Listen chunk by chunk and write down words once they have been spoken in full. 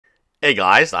Hey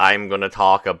guys, I'm going to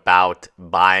talk about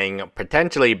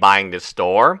potentially buying this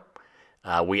store.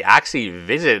 We actually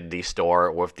visited the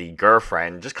store with the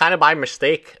girlfriend, just kind of by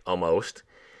mistake almost,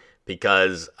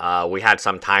 because we had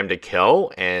some time to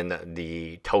kill in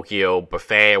the Tokyo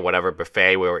buffet, or whatever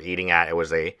buffet we were eating at. It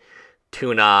was a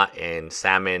tuna and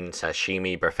salmon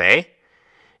sashimi buffet,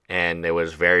 and it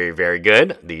was very, very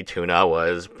good. The tuna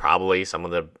was probably some of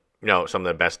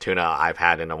the best tuna I've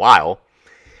had in a while.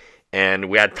 And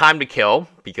we had time to kill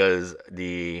because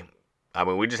we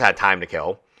just had time to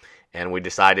kill. And we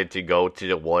decided to go to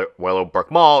the Willowbrook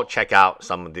Mall, check out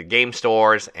some of the game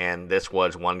stores, and this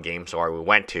was one game store we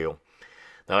went to.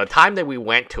 Now, the time that we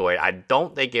went to it, I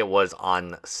don't think it was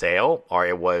on sale or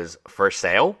it was for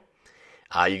sale.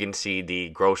 You can see the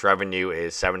gross revenue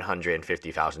is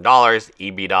 $750,000,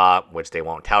 EBITDA, which they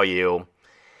won't tell you.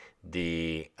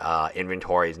 The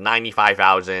inventory is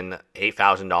 $95,000,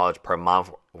 $8,000 per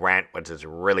month rent, which is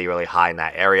really, really high in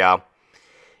that area.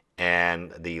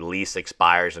 And the lease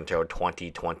expires until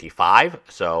 2025.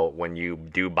 So when you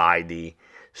do buy the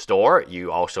store,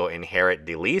 you also inherit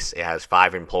the lease. It has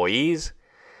 5 employees.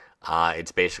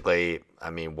 It's basically,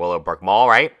 Willowbrook Mall,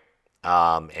 right?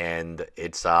 And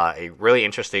it's a really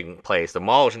interesting place. The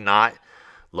mall is not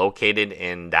located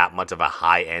in that much of a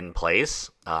high-end place.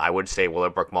 I would say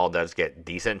Willowbrook Mall does get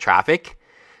decent traffic,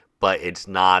 but it's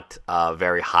not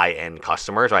very high-end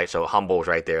customers, right? So Humble's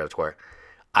right there. That's where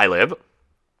I live.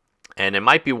 And it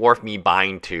might be worth me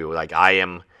buying too. Like, I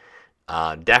am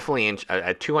definitely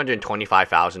at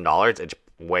 $225,000. It's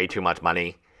way too much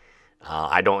money.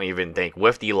 I don't even think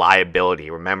with the liability.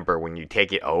 Remember, when you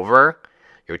take it over,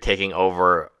 you're taking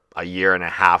over a year and a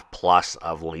half plus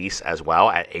of lease as well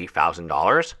at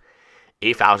 $8,000.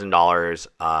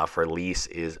 $8,000 for lease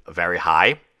is very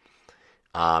high.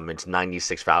 It's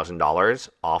 $96,000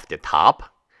 off the top.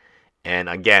 And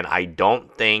again, I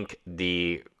don't think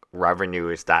the revenue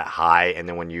is that high. And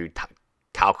then when you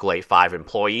calculate 5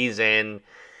 employees in,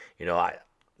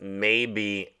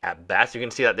 maybe at best, you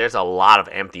can see that there's a lot of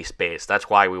empty space. That's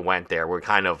why we went there. We're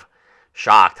kind of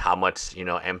shocked how much,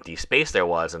 empty space there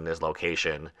was in this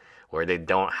location where they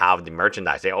don't have the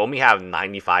merchandise. They only have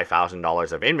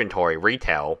 $95,000 of inventory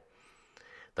retail.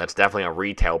 That's definitely a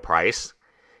retail price.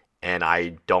 And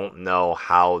I don't know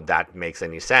how that makes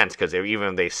any sense, because even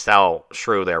if they sell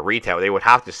through their retail, they would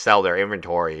have to sell their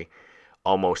inventory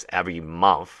almost every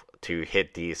month to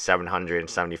hit the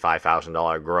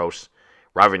 $775,000 gross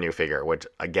revenue figure, which,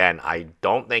 again, I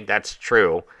don't think that's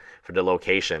true for the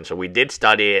location. So we did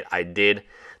study it.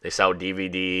 They sell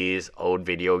DVDs, old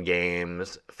video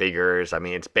games, figures.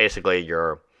 It's basically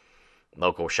your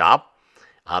local shop.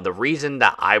 The reason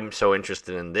that I'm so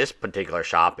interested in this particular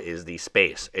shop is the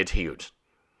space. It's huge.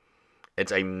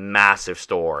 It's a massive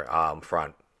store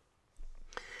front.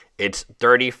 It's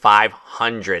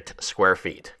 3,500 square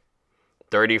feet.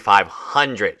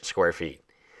 3,500 square feet.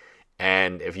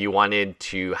 And if you wanted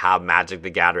to have Magic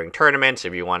the Gathering tournaments,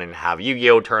 if you wanted to have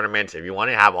Yu-Gi-Oh tournaments, if you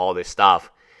wanted to have all this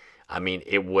stuff,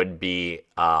 it would be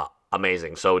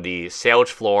amazing. So the sales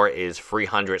floor is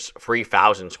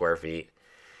 3,000 square feet.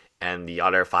 And the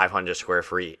other 500 square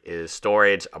feet is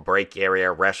storage, a break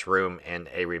area, restroom, and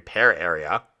a repair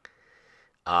area.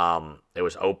 It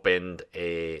was opened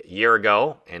a year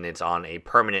ago, and it's on a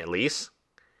permanent lease.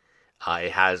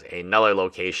 It has another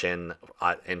location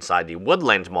inside the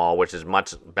Woodlands Mall, which is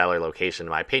much better location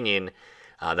in my opinion.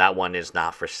 That one is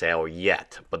not for sale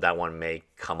yet, but that one may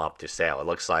come up to sale. It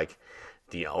looks like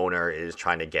the owner is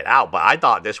trying to get out. But I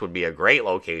thought this would be a great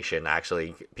location,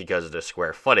 actually, because of the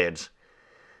square footage.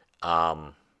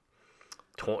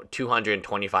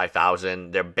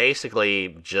 225,000. They're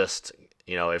basically just,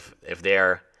 if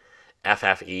their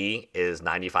FFE is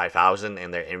 95,000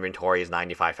 and their inventory is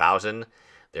 95,000,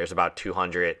 there's about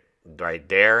 200 right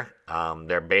there.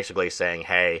 They're basically saying,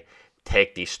 hey,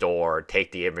 take the store,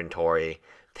 take the inventory,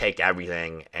 take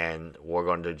everything, and we're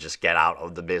going to just get out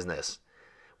of the business,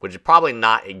 which is probably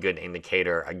not a good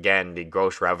indicator. Again, the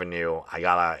gross revenue, I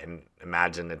gotta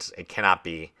imagine it cannot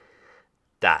be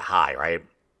that high, right?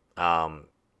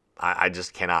 I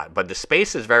just cannot. But the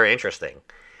space is very interesting.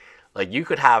 Like, you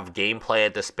could have gameplay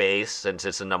at the space since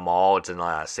it's in the mall. It's in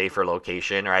a safer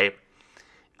location, right?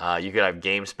 You could have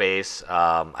game space.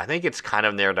 I think it's kind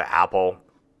of near the Apple.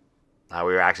 We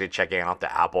were actually checking out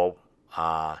the Apple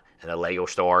in the Lego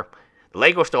store. The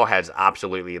Lego store has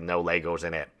absolutely no Legos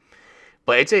in it.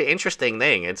 But it's an interesting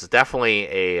thing. It's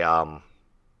definitely a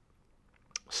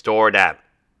store that,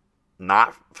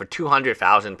 not for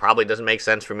 200,000, probably doesn't make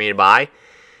sense for me to buy.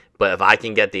 But if I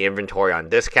can get the inventory on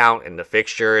discount and the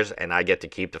fixtures, and I get to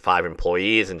keep the 5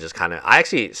 employees and just kind of, I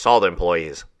actually saw the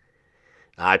employees.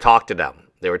 I talked to them.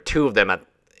 there were 2 of them at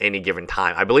any given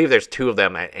time. I believe there's 2 of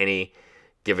them at any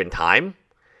given time.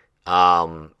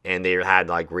 And they had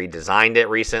like redesigned it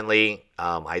recently.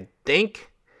 I think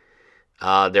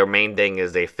their main thing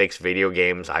is they fix video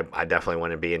games. I definitely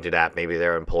want to be into that. Maybe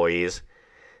they're employees.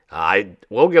 I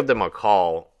will give them a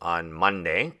call on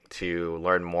Monday to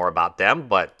learn more about them.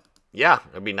 But yeah,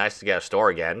 it'd be nice to get a store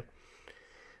again.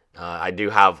 I do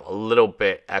have a little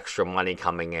bit extra money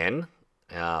coming in.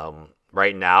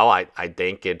 Right now, I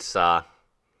think it's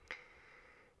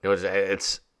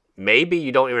maybe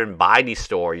you don't even buy the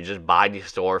store. You just buy the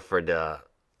store for the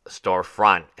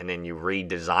storefront, and then you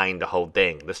redesign the whole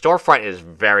thing. The storefront is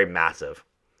very massive.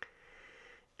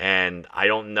 And I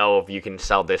don't know if you can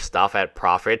sell this stuff at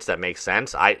profits that make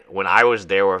sense. When I was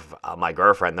there with my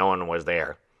girlfriend, no one was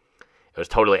there. It was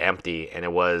totally empty, and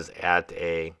it was at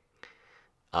a,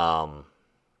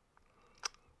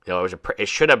 it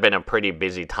should have been a pretty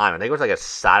busy time. I think it was like a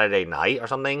Saturday night or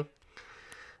something.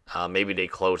 Maybe they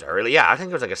closed early. Yeah, I think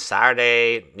it was like a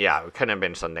Saturday. Yeah, it couldn't have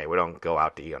been Sunday. We don't go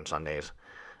out to eat on Sundays.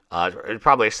 It was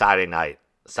probably a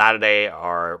Saturday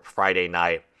or Friday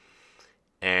night,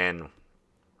 and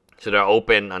so they're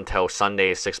open until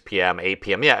Sunday, 6 p.m., 8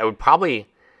 p.m. Yeah, it would probably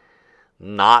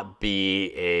not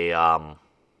be a,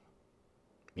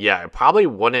 it probably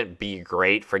wouldn't be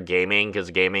great for gaming, because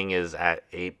gaming is at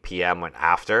 8 p.m. and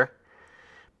after.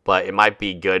 But it might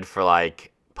be good for,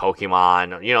 like,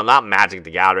 Pokemon, not Magic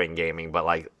the Gathering gaming, but,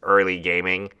 like, early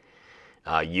gaming,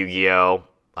 Yu-Gi-Oh!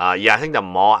 I think the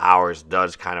mall hours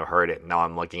does kind of hurt it. Now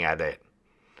I'm looking at it.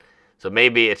 So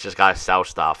maybe it's just got to sell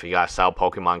stuff. You got to sell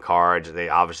Pokemon cards. They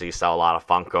obviously sell a lot of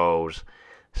Funkos,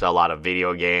 sell a lot of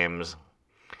video games.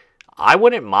 I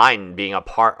wouldn't mind being a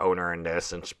part owner in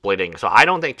this and splitting. So I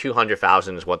don't think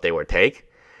 200,000 is what they would take.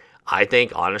 I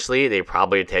think, honestly, they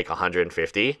probably take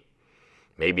 150,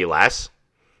 maybe less.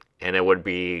 And it would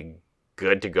be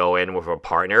good to go in with a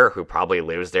partner who probably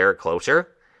lives there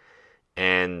closer.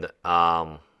 And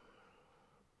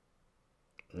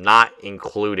not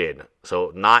included.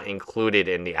 So not included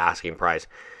in the asking price.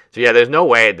 So yeah, there's no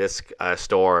way this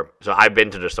store, so I've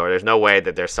been to the store, there's no way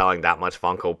that they're selling that much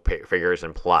Funko figures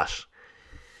and plush.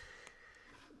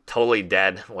 Totally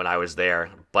dead when I was there.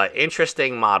 But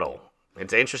interesting model.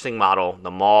 It's an interesting model.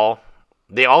 The mall,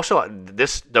 they also,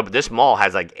 this mall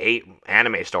has like 8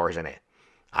 anime stores in it.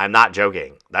 I'm not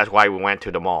joking. That's why we went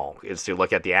to the mall, is to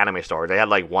look at the anime stores. They had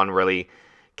like one really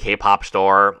K-pop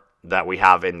store that we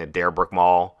have in the Deerbrook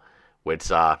Mall,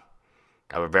 which I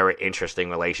have a very interesting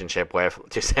relationship with,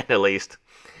 to say the least.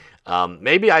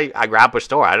 Maybe I grab a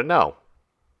store. I don't know.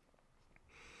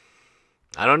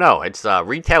 It's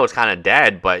retail is kind of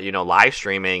dead, but live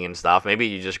streaming and stuff. Maybe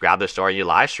you just grab the store and you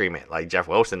live stream it like Jeff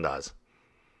Wilson does.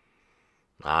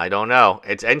 I don't know.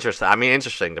 It's interesting.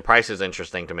 Interesting. The price is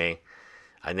interesting to me.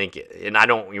 I think, and I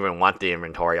don't even want the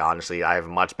inventory, honestly. I have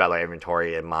much better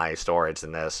inventory in my storage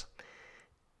than this.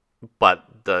 But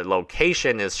the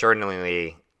location is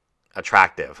certainly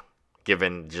attractive,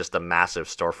 given just the massive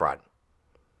storefront.